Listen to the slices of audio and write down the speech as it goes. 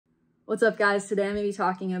What's up, guys? Today I'm going to be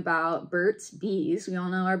talking about Burts Bees. We all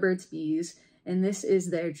know our Burts Bees, and this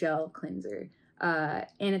is their gel cleanser. And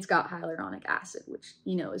it's got hyaluronic acid, which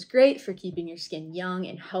you know is great for keeping your skin young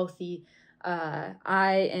and healthy.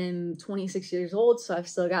 I am 26 years old, so I've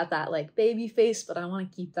still got that like baby face, but I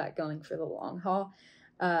want to keep that going for the long haul.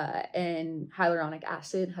 And hyaluronic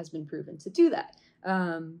acid has been proven to do that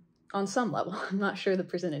on some level. I'm not sure the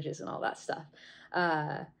percentages and all that stuff.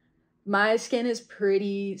 My skin is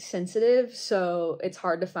pretty sensitive, so it's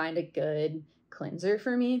hard to find a good cleanser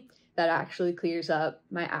for me that actually clears up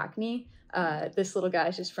my acne. This little guy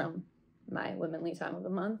is just from my womanly time of the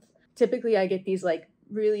month. Typically, I get these like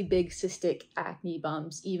really big cystic acne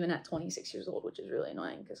bumps even at 26 years old, which is really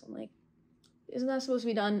annoying because I'm like, isn't that supposed to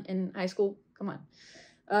be done in high school? Come on.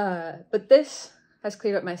 But this has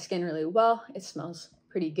cleared up my skin really well. It smells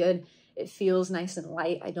pretty good. It feels nice and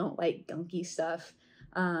light. I don't like gunky stuff.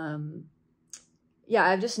 Yeah,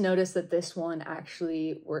 I've just noticed that this one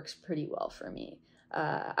actually works pretty well for me.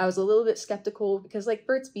 I was a little bit skeptical because like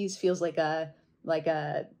Burt's Bees feels like a,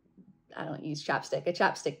 I don't use chapstick, a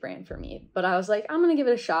chapstick brand for me, but I was like, I'm going to give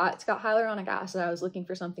it a shot. It's got hyaluronic acid. I was looking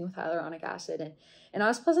for something with hyaluronic acid and I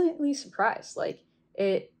was pleasantly surprised. Like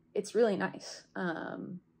it's really nice.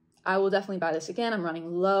 I will definitely buy this again. I'm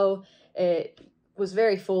running low. It was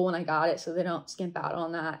very full when I got it, so they don't skimp out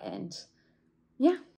on that. And yeah.